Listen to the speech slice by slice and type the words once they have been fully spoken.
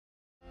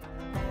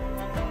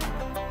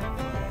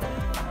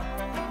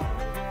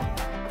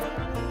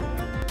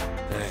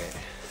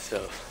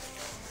So,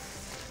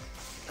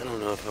 I don't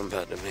know if I'm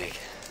about to make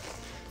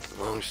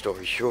a long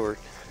story short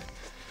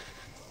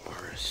or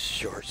a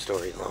short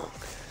story long.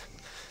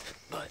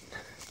 But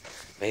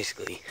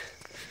basically,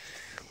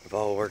 we've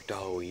all worked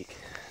all week.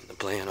 The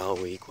plan all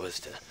week was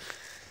to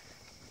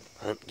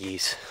hunt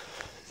geese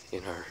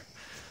in our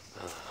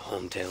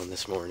hometown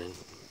this morning,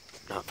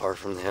 not far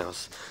from the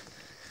house.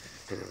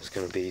 And it was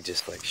going to be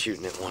just like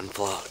shooting at one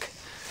flock.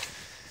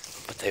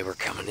 But they were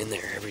coming in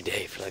there every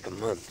day for like a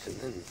month, and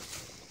then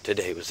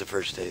today was the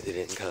first day they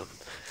didn't come.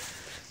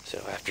 So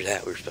after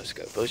that, we were supposed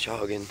to go bush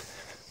hogging.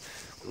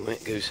 We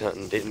went goose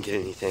hunting, didn't get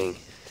anything.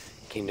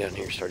 Came down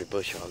here, started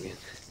bush hogging.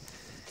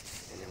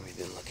 And then we've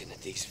been looking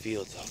at these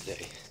fields all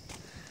day.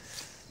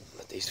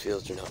 But these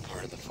fields are not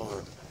part of the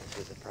farm. This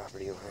is the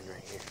property line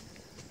right here.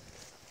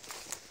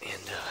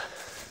 And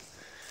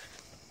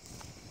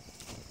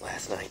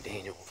last night,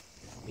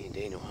 me and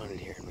Daniel hunted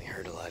here, and we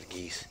heard a lot of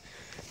geese.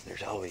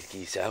 There's always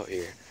geese out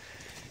here.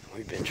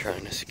 We've been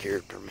trying to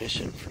secure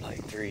permission for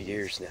like 3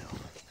 years now.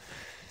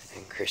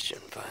 And Christian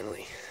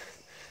finally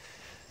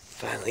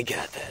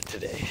got that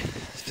today.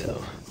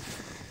 So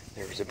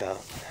there was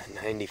about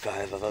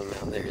 95 of them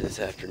out there this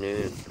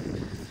afternoon.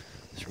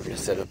 So we're gonna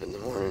set up in the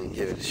morning and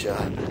give it a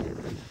shot.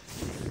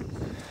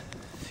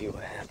 See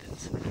what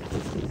happens.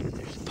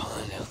 There's a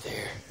pond out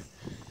there.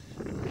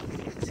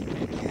 You can see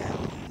that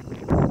cow.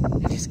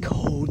 It's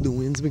cold. The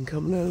wind's been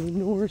coming out of the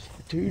north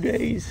for 2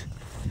 days.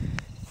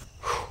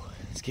 Whew.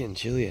 It's getting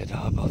chilly. I had to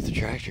hop off the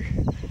tractor.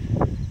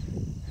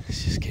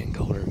 It's just getting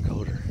colder and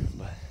colder.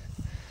 But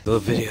a little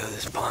video of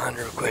this pond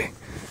real quick.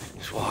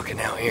 Just walking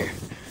out here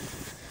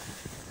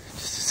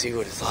just to see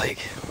what it's like.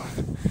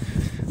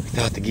 We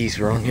thought the geese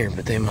were on here,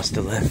 but they must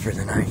have left for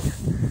the night,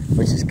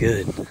 which is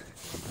good.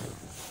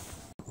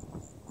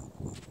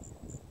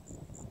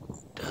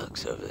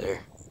 Ducks over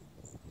there.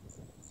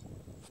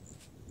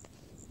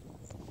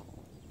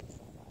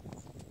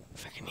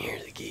 I can hear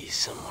the geese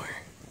somewhere.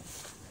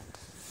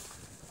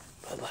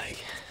 But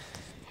like,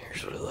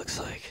 here's what it looks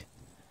like.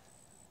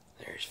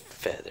 There's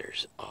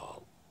feathers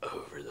all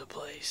over the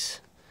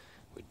place.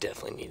 We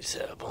definitely need to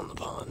set up on the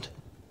pond.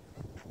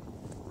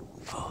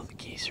 Oh, the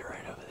geese are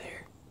right over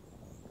there.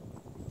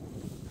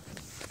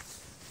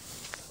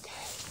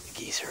 Okay, the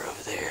geese are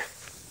over there.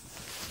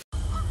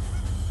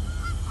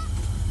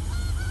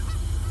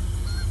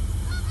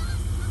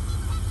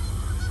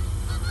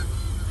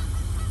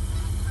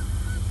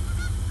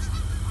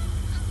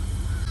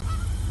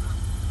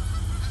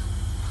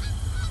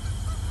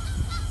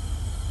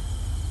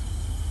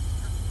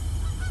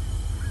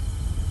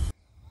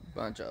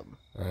 Bunch of them.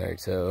 Alright,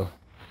 so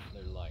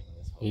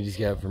he just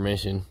got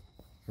permission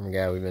from a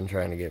guy we've been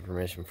trying to get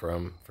permission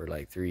from for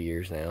like 3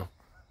 years now.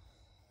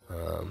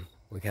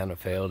 We kind of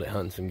failed at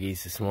hunting some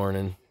geese this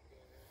morning,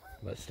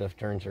 but stuff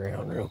turns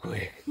around real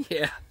quick.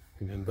 Yeah.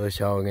 We've been bush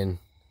hogging,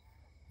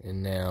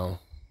 and now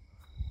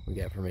we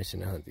got permission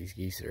to hunt these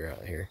geese that are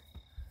out here.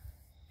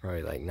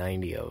 Probably like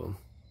 90 of them.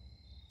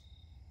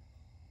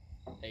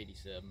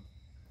 87.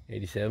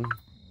 87?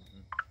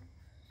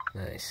 Mm-hmm.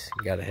 Nice.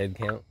 You got a head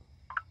count?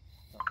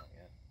 Something like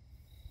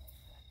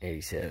that.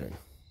 87.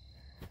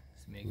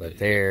 But Good,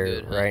 they're,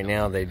 good right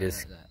now they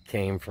just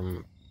came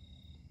from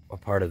a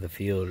part of the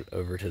field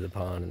over to the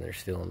pond, and they're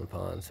still in the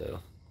pond, so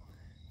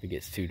if it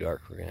gets too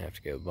dark, we're gonna have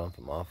to go bump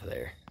them off of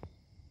there.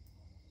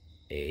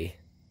 Yeah,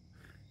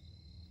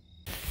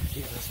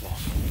 let's walk.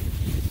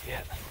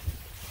 Yeah.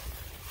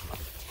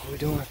 What are we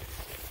doing?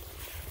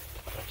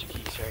 A bunch of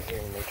geese right here,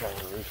 and they're trying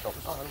to roost on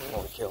the pond. We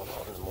want to kill them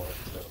all in the morning,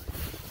 so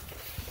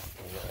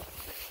we're gonna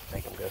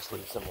make them go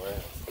sleep somewhere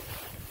else.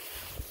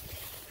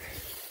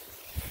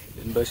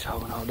 Been bush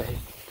hogging all day.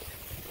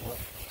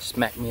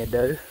 Smack me a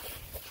doe.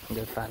 I'm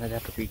gonna find it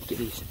after we get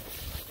these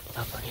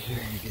up right here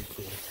and get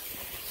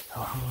this.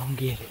 Oh, I'm gonna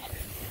get it.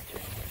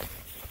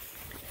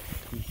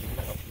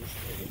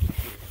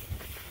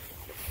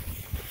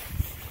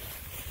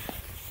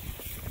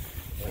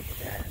 Look at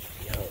that.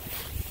 Yo.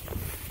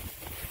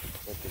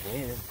 With the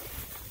wind.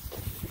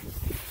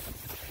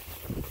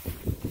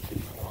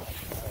 Oh,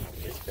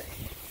 this thing.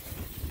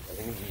 I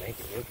think we can make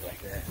it look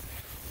like that.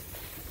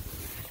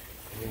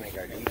 We make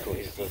our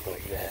decoys look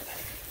like that.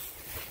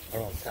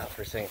 Hold on, stop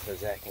for a second so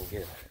Zach can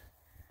get it.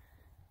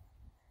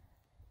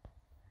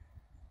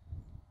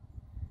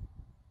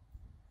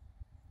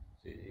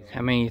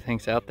 How many you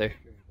think's out there?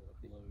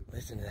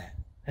 Listen to that.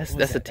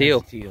 That's a teal.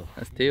 That's a teal.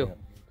 That's teal.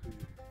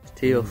 It's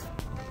teals.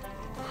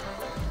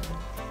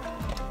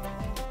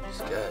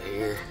 Just got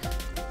here.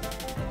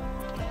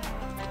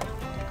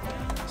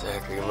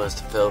 Zachary must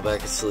have fell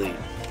back asleep.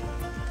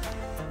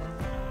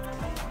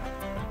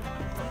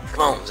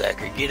 Come on,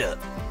 Zachary, get up.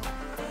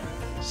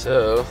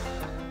 So,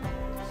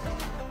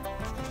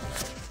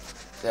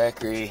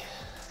 Zachary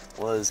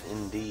was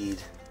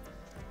indeed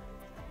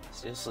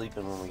still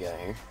sleeping when we got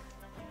here.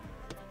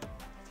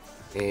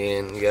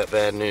 And we got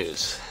bad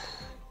news.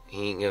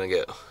 He ain't gonna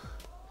go.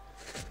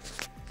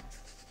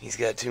 He's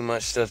got too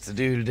much stuff to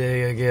do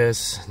today, I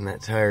guess. And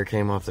that tire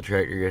came off the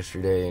tractor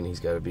yesterday, and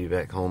he's got to be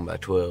back home by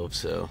 12,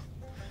 so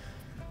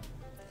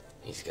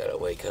He's got to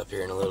wake up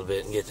here in a little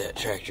bit and get that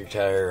tractor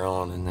tire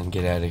on and then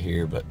get out of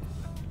here, but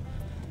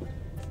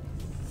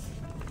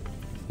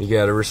you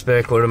got to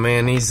respect what a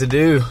man needs to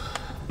do,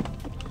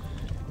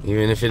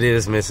 even if it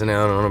is missing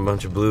out on a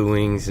bunch of blue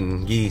wings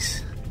and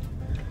geese.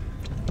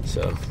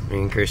 So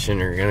me and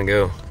Christian are gonna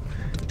go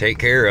take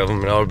care of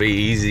them. It'll be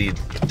easy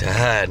to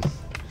hide.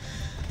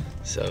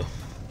 So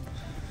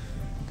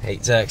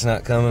hate Zach's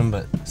not coming,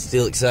 but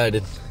still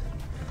excited.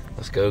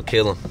 Let's go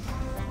kill him.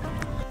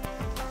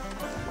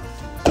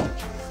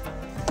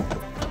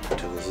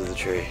 Tools of the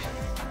trade.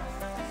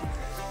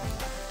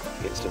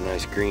 Getting some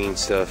nice green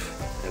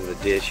stuff out of the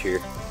ditch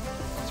here.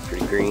 It's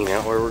pretty green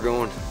out where we're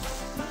going.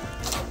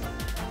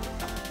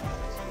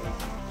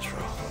 Let's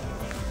roll.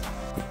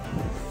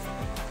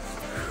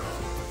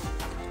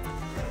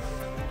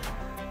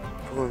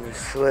 Pulling this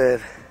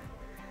sled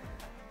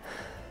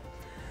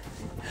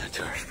out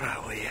to our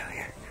spot way out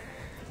here.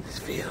 This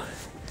field.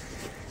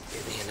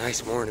 Get me a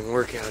nice morning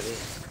workout in.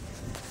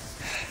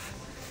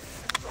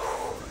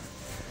 Oh,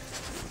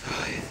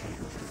 yeah.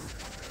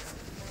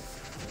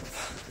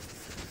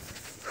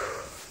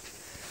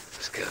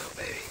 Let's go,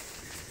 baby.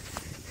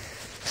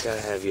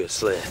 Gotta have you a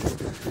sled.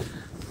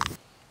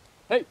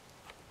 Hey!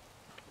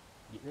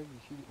 Get ready to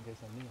shoot it in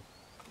case I miss.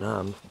 No,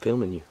 I'm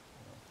filming you.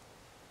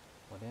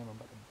 Well, damn, I'm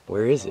about to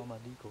Where is it? all my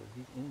decoys.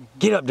 He's in here.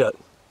 Get up, duck.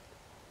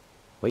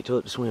 Wait till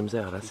it swims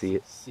out. I see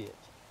it. Sit.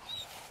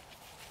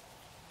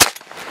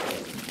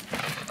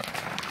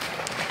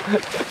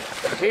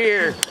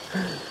 Here.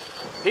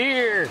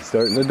 Here.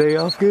 Starting the day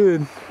off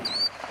good.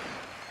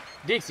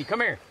 Dixie,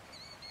 come here.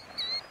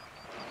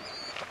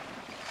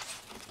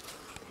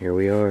 Here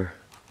we are.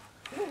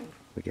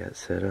 We got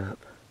set up.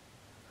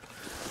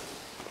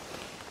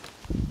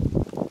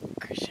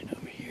 Christian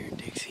over here and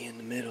Dixie in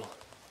the middle.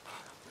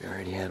 We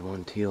already had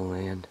one teal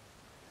land.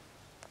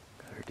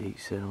 Got our deep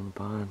set on the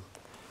pond.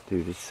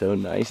 Dude, it's so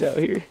nice out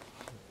here.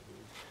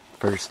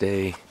 First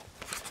day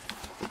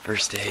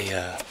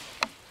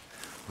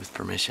with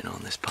permission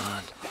on this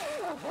pond.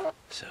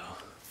 So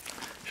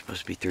there's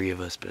supposed to be 3 of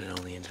us, but it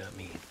only ended up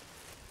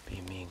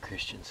being me and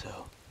Christian,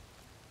 so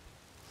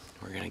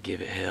we're gonna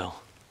give it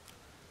hell.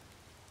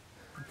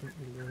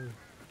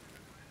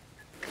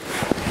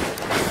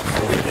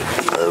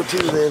 Low too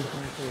then.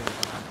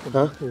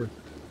 Huh? 4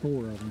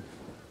 of them.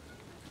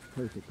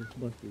 Perfect. Let's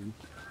bust these.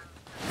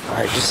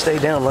 Alright, just stay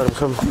down, let them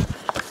come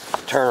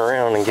turn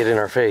around and get in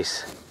our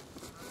face.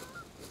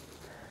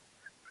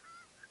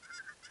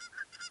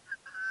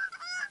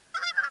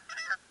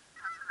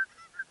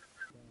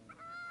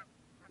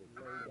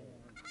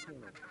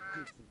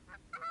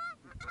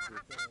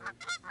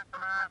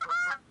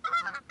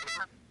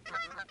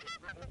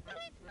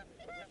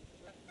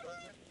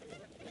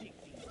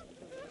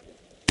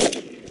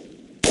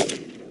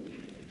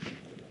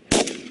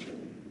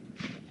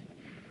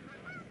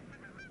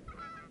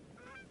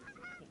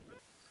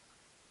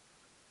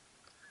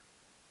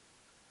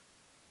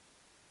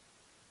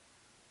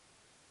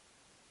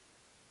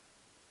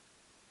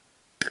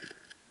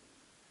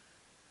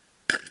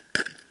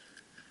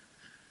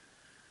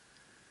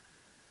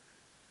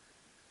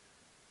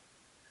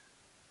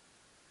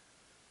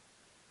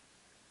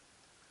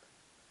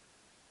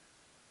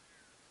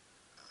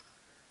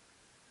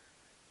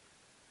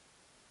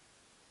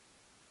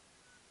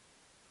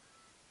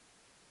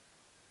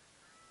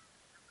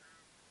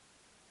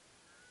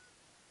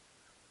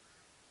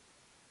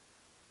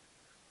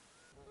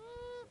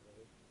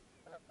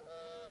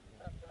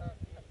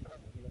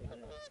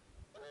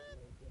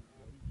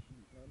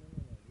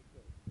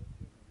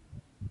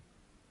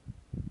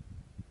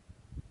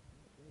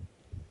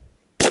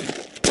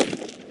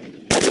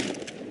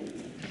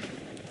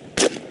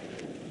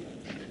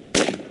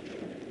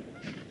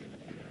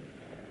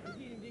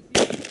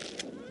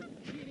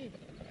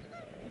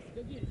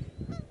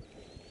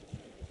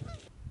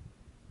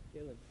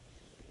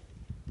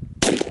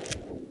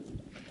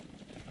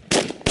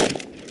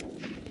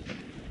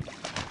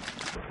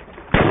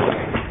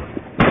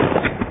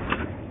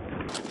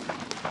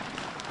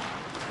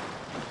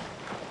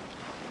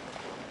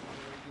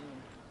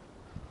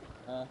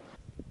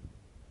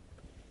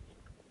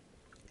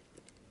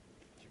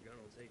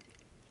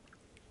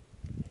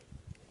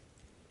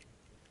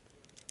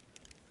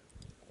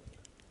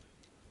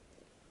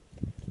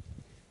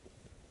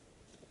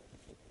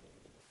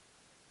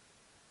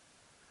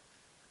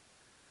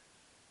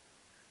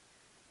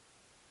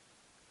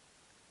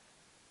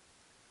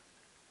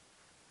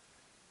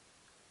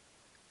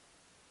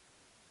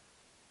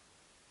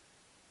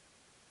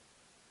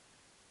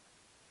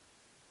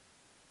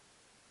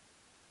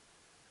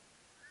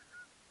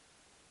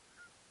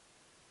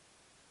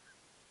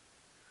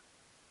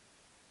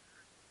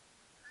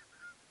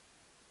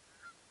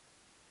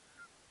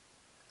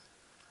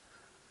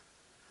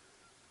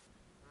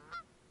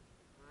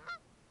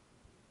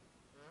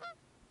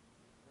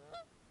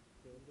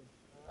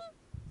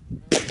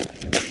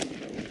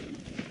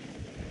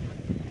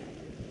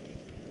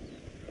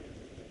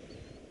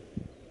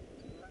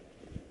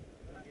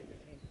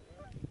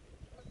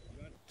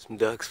 Some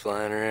ducks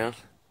flying around.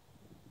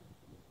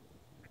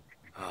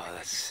 Oh,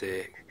 that's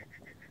sick.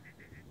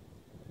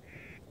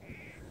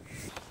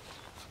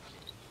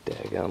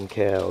 Daggum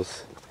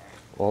cows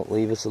won't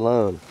leave us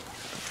alone.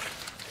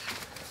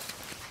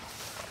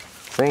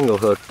 Single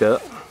hooked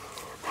up.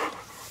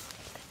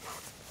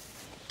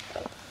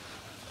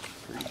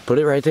 Put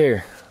it right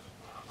there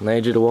on the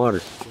edge of the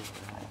water.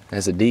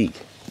 That's a deke.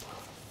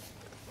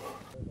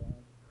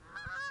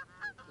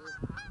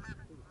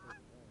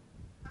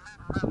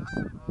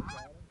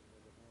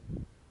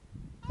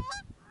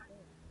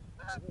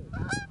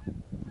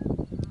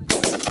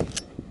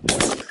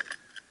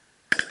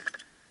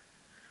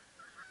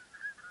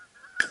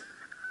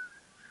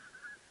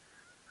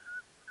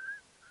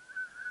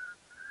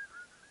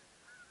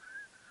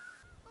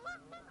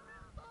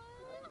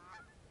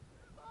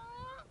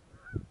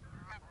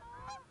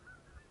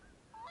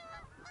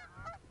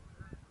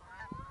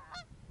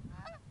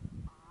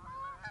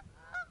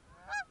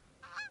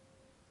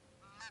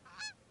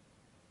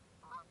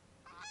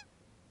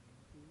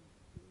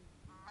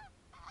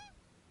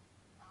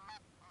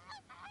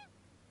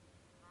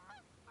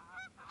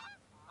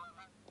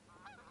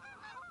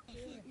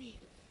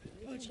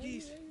 Bunch of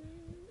geese.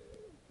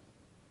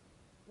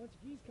 Bunch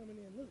of geese coming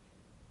in. Look.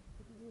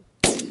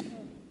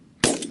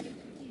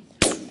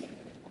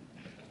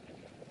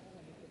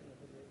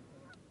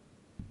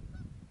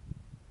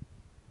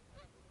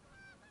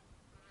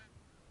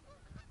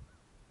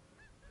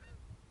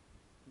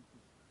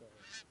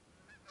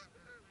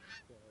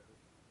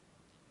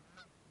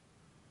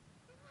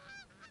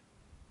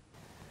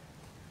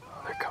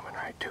 They're coming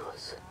right to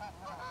us.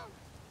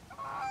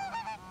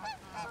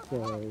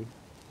 Sorry.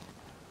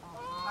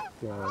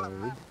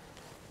 Sorry.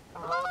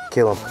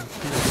 Kill them.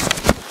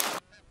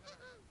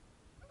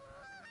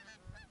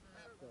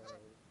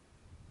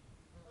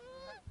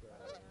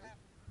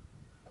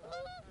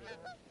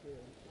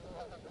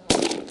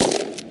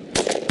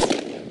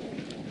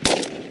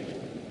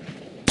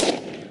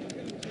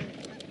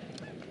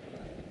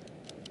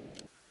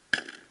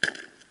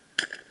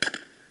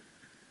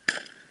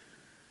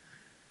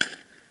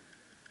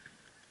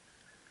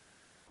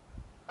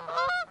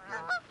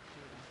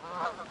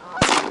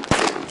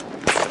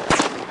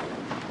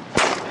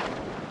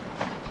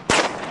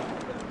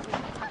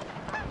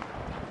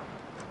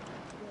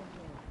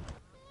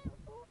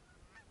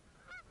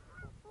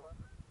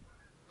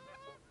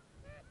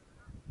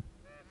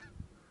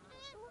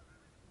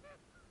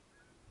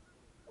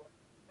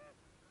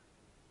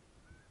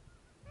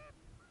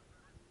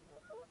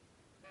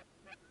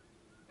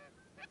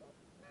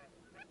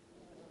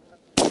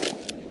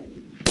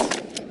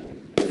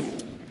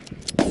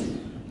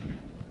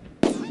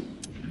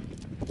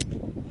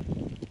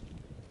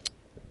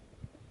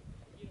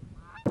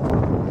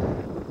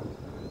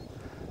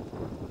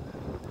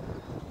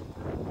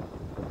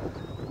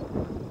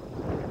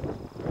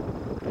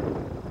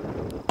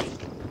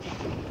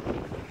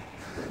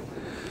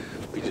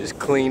 Just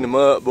cleaned them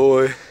up,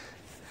 boy. And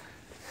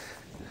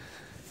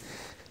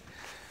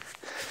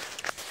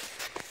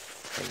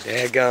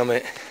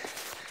dadgummit,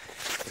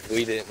 if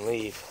we didn't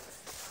leave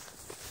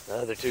the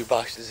other 2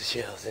 boxes of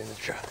shells in the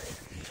truck,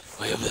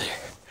 way over there.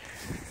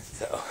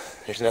 So,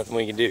 there's nothing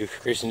we can do.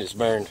 Christian just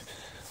burned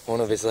one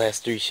of his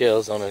last 3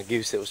 shells on a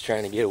goose that was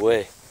trying to get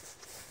away.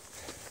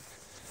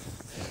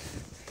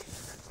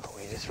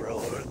 We just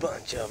rolled a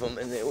bunch of them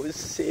and it was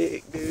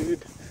sick,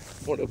 dude.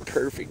 What a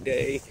perfect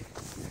day.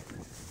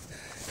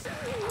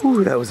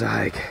 Ooh, that was a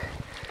hike.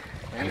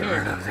 I had to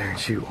run over there and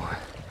shoot one.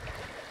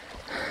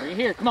 Bring it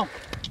here, come on.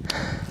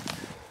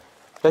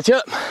 Catch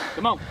up.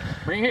 Come on,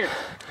 bring it here.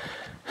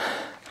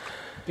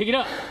 Pick it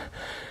up.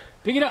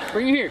 Pick it up,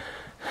 bring it here.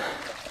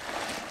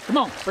 Come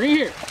on, bring it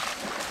here.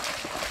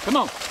 Come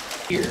on.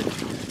 Here.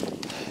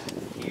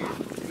 Here.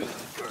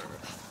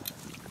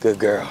 Good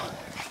girl.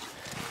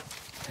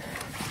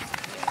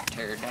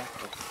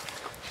 Pterodactyl.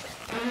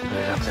 Put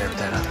it up there with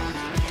that other one.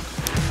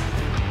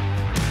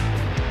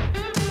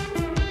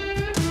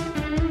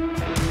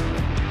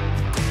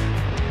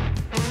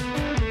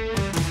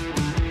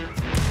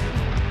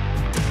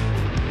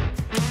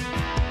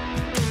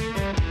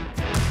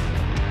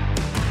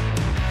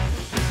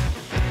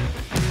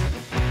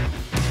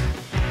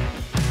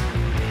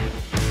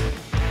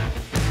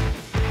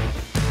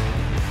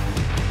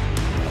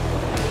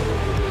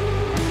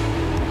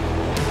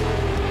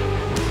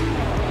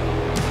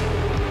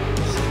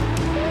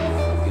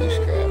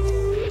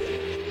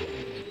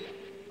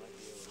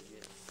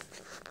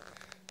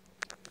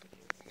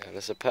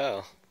 That's a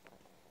pal.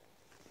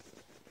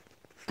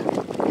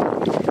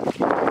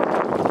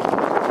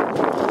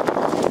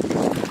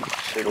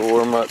 Should have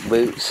wore muck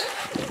boots.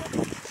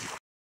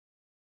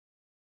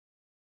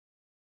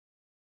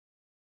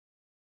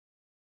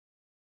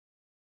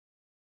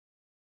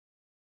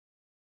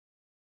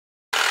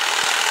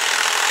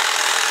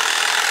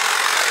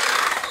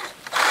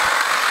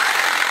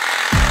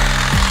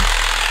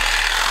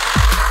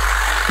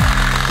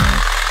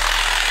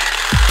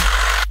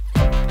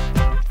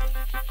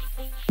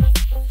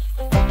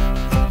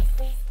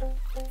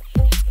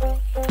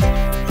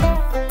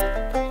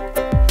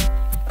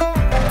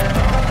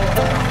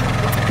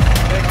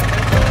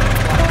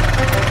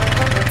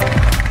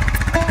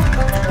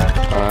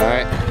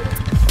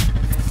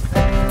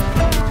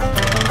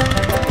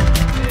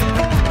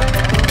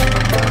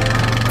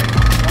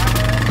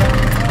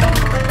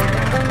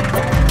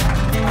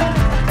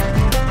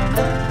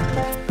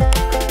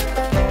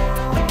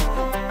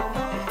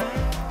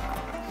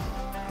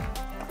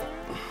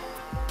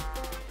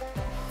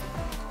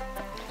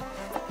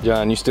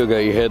 John, you still got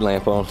your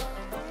headlamp on.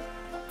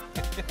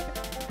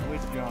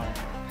 Which John?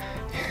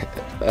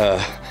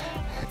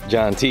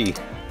 John T.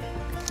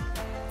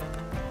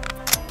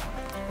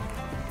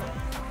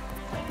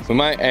 We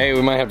might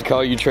have to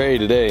call you Trey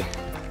today. You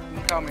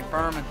can call me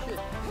Furman.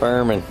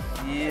 Furman.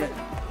 Yeah.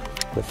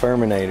 The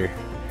Furminator.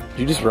 Did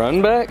you just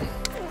run back?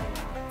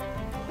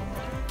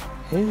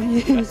 Hell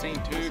yeah. I seen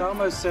two. It's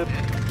almost 7.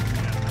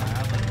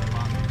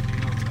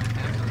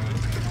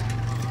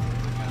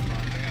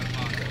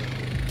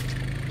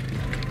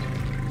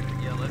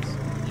 Yeah, let's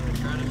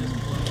try to just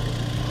flow.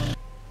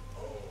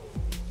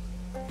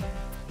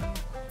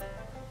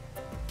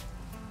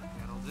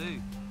 That'll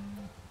do.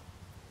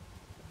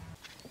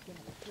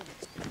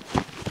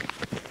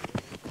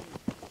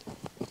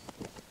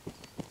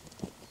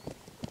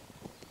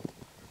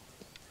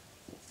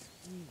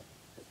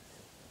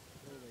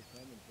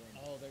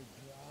 Oh, they're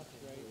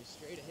dropping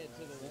straight ahead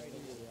to the right.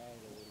 Into the right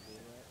a little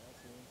bit. Right?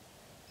 That's one.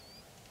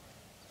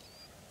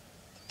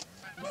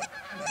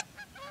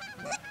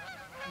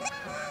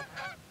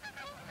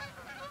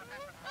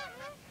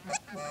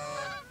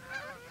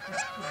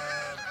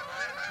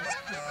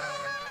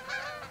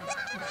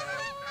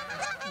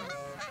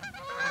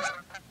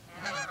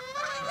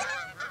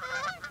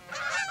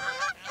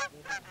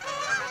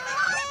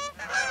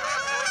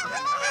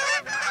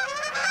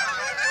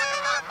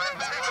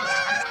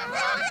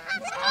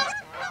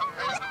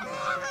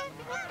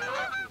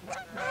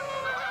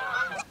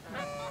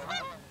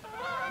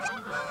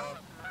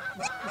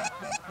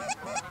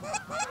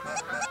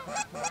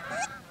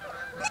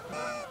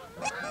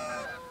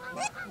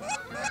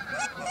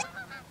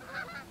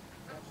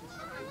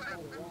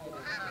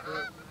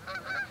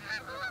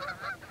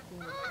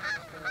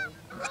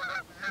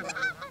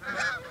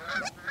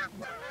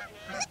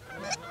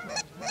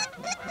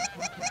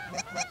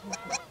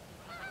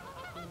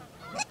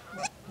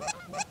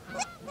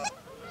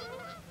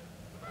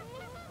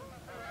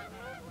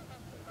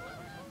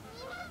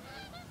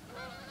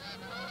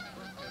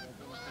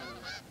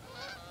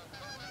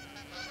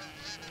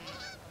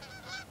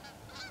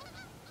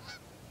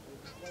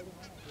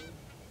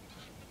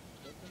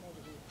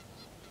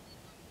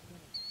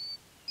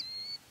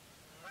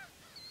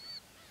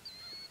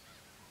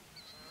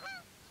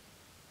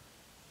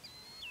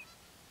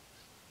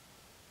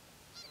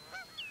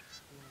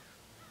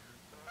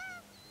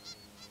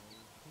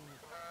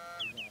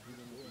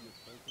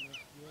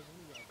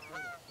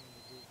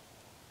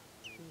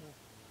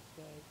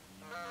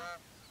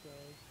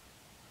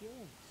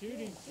 Shoot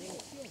him.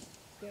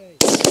 Stay.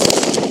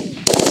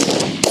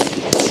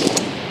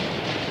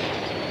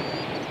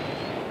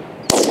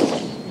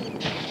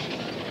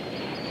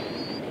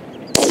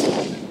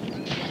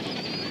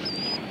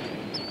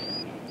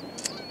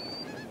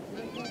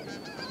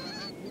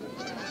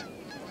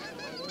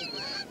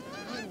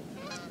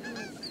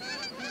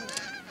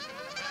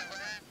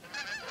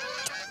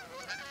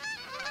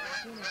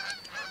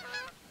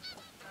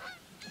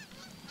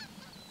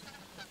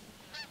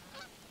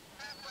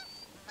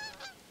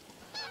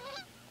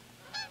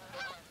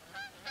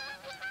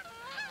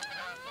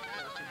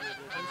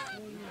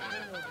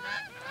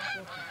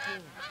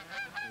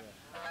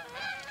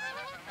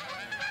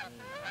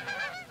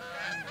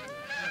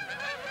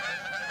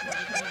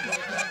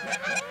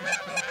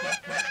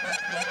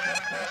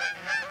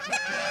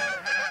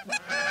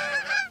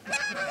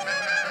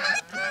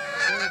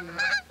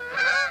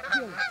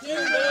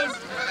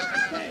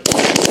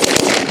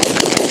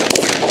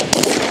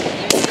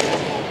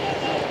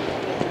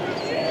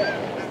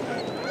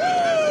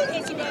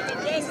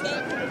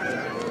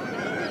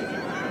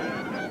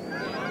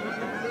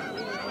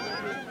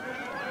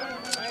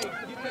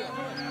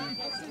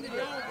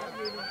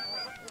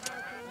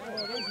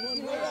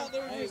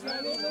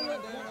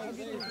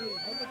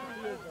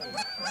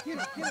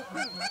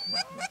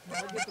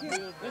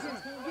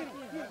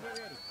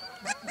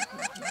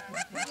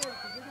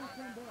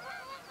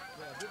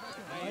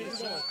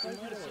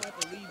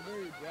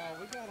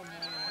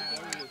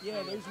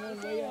 Yeah, there's one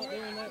way out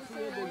there in that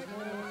field. There's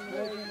one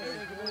way in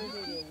there to the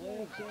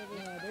left.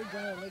 Yeah, they're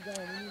gone. They're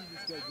gone. We need to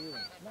just go get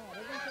them. No,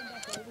 they're going to come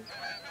back over.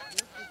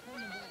 They're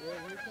coming back. Yeah,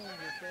 here comes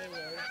the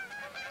photo.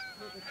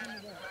 Look, they're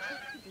coming back.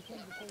 Here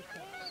comes the first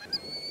time.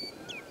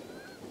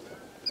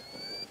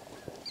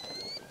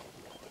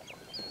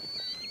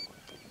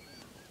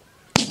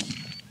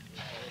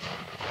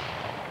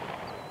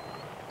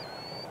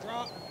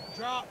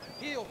 Drop,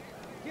 heel,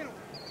 get him.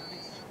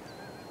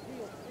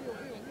 Heel.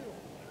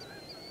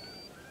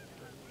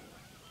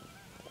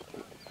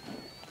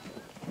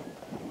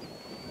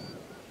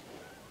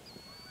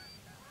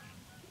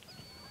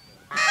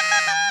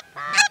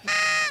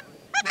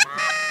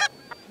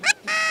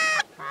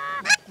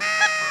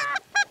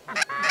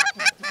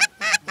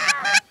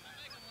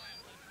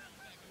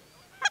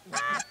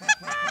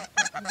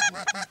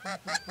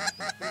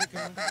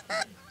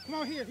 Come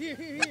on here.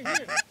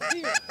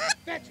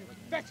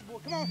 Fetch him, boy.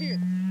 Come on here.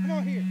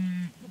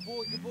 Good boy.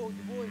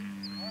 All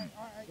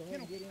right.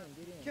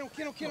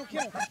 Kill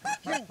him.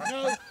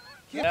 No.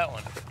 That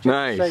one.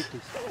 Nice. Safety.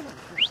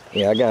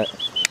 Yeah, I got it.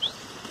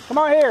 Come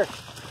on here.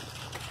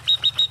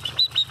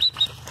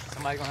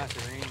 Somebody's gonna have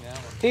to ring that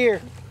one.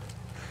 Here.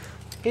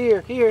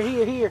 Here, here,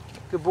 here, here.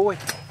 Good boy.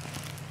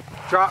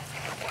 Drop.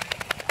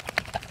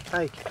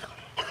 Hey.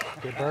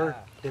 Dead bird.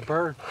 Dead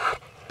bird.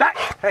 Back.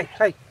 Hey,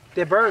 hey.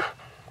 Dead bird.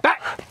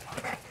 Back.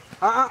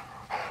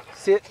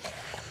 Sit.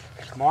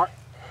 Mark.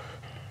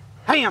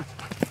 Ham.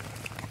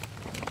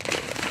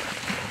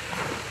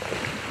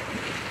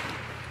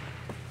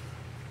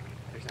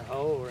 There's a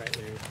hole right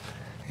there.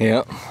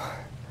 Yep.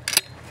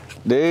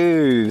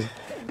 Dude.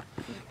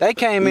 They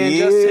came in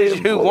just as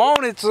you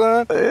wanted,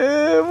 son.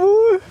 Yeah,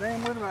 boy.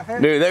 Damn, what am I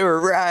having? Dude, they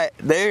were right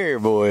there,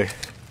 boy.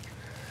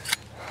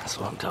 That's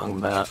what I'm talking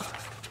about.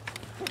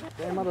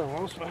 Damn, I done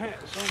lost my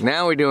hat, son.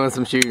 Now we doing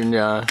some shooting,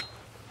 John.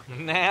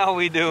 Now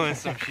we doing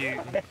some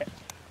shooting.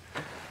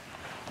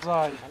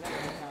 Right.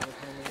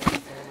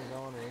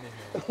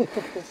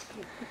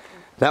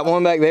 That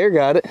one back there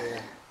got it.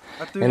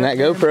 And that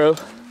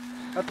GoPro.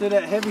 I threw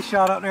that heavy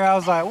shot up there. I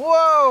was like,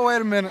 whoa,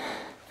 wait a minute.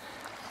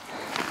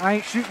 I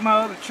ain't shooting my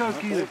other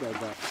choke either.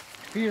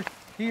 Here,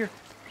 here.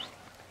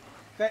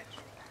 Fetch.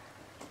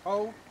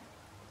 Hold.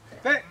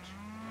 Fetch.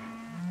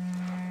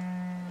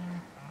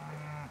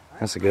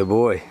 That's a good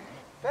boy.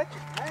 Fetch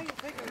it. I ain't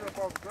picking it up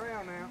off the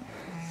ground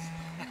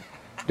now.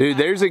 Dude,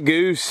 there's a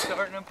goose.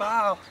 Starting a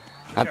pile.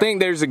 I think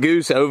there's a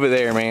goose over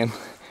there, man.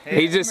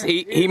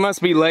 He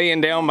must be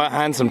laying down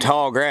behind some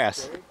tall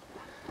grass.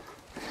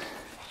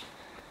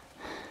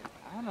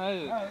 I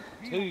know.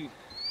 2.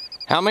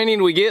 How many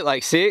did we get?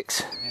 Like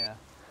 6? Yeah.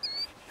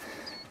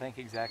 I think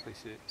exactly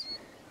 6.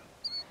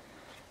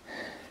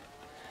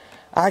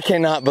 I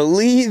cannot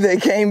believe they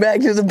came back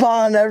to the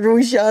pond after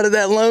we shot at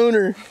that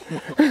loner.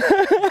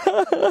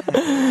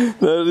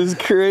 That is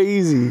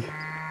crazy.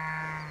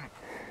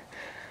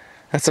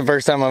 That's the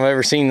first time I've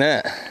ever seen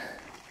that.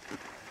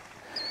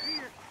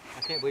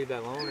 I can't believe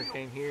that loner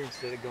came here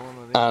instead of going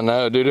with it. I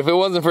know, dude. If it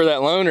wasn't for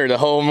that loner, the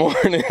whole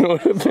morning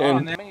would have been.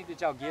 How many did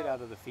y'all get out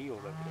of the field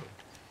over there?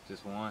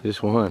 Just one.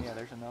 Just one. Yeah,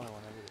 there's another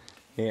one over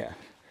there. Yeah.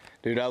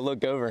 Dude, I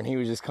looked over and he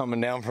was just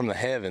coming down from the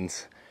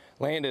heavens.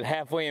 Landed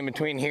halfway in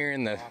between here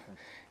and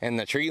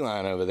the tree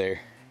line over there.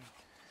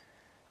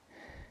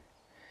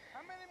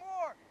 How many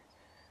more?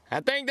 I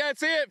think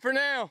that's it for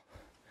now.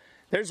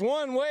 There's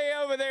one way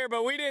over there,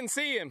 but we didn't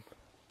see him.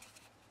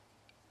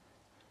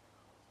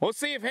 We'll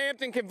see if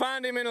Hampton can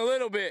find him in a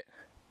little bit.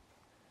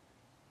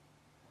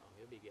 Oh,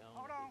 he'll be gone.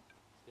 Hold on.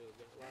 Still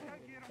got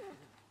Get him.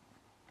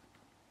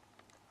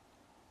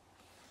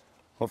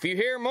 Well, if you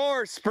hear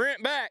more,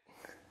 sprint back.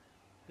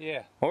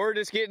 Yeah. Or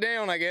just get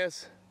down, I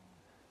guess.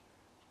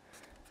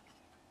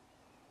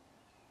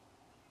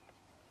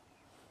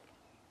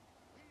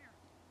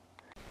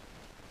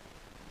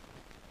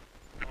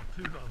 Oh,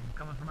 2 of them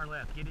coming from our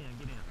left. Get in,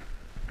 get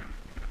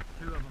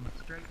in. 2 of them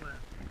straight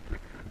left.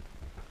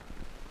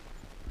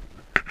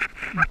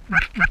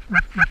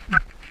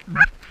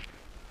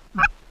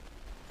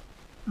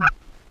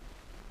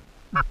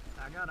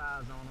 I got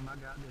eyes on them. I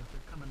got this.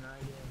 They're coming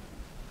right in.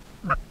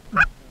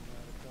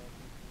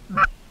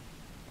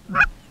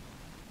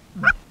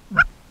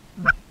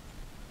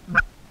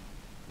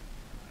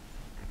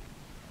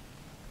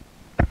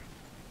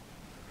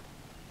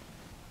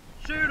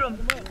 Shoot them!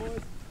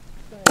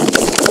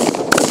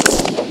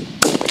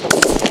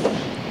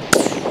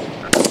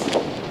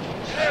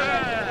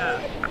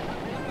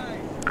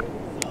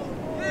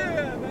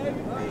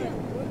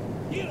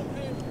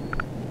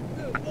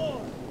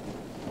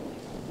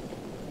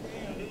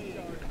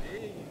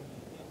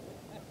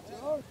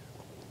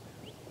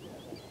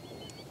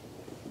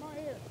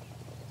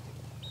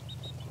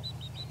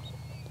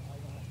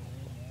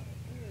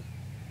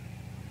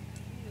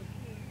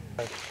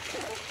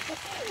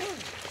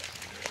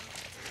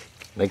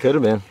 They could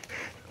have been.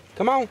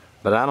 Come on.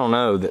 But I don't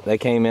know. They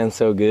came in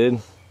so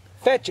good.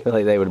 Fetch I it. feel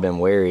like they would have been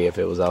wary if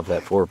it was off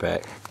that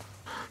 4-pack.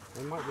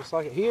 They might just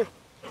like it. Here.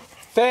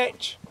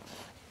 Fetch.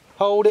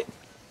 Hold it.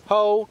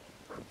 Hold.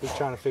 He's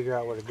trying to figure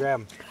out where to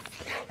grab him.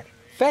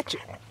 Fetch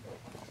it.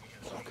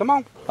 Come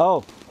on.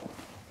 Oh,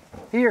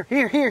 Here,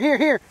 here, here, here,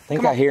 here. I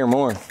think Come I on. hear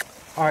more.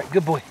 All right,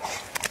 good boy.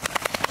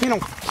 Kennel,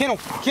 kennel,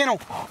 kennel,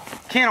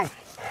 kennel,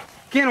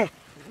 kennel,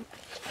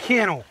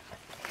 kennel.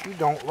 You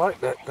don't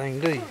like that thing,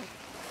 do you?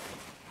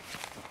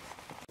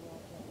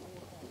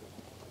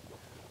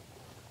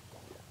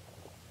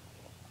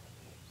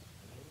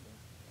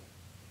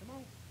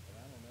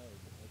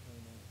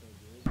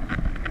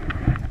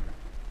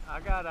 I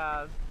got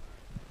eyes.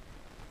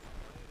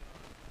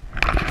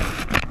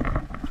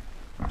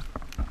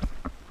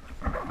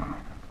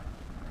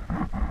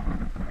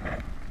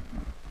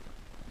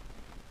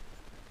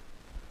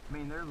 I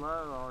mean, they're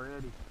low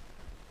already.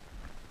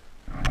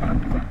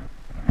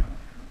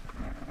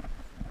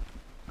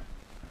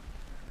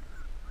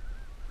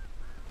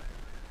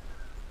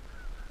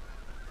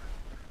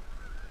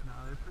 No,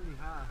 they're pretty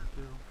high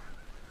still.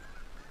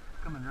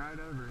 Coming right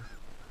over us.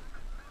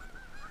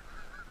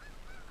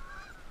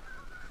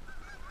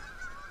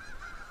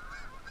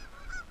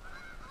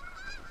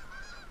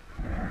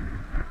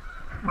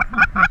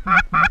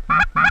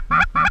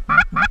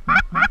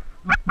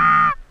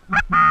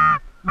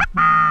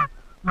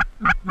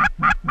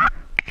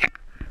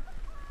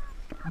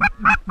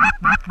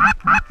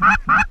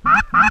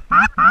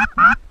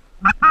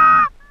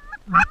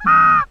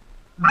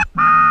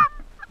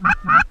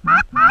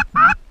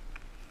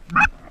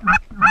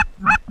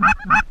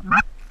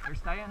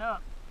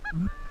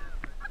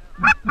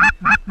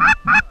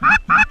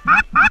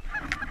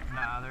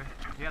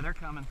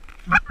 coming.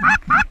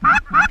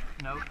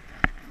 Nope.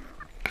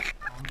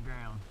 On the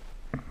ground.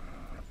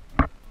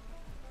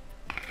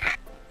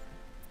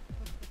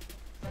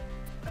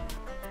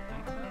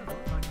 Think so?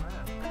 Looks like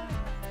lead.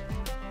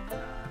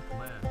 Nah, that's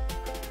lead.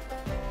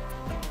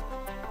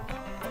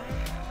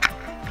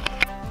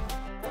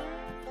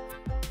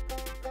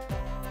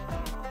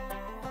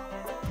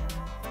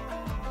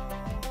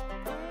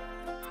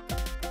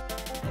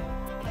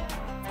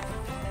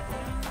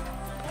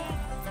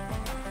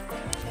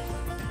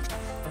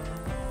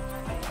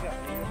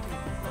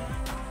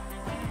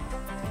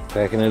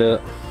 Backing it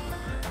up.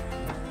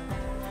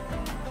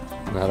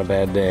 Not a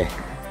bad day.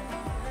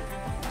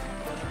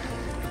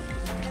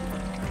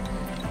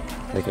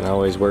 They can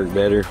always work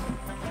better,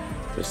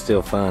 but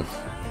still fun.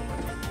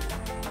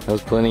 There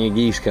was plenty of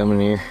geese coming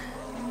here.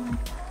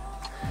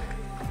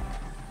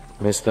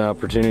 Missed the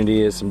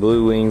opportunity at some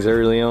blue wings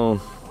early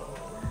on.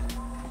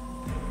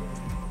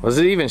 Was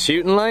it even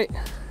shooting light?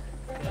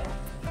 Yeah.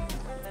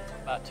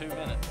 About 2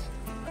 minutes.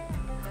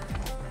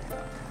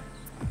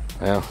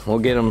 Well, we'll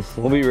get them.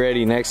 We'll be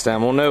ready next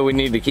time. We'll know we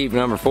need to keep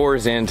number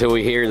 4s in until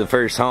we hear the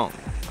first honk.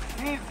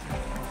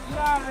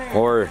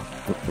 Or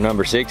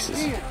number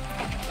 6s.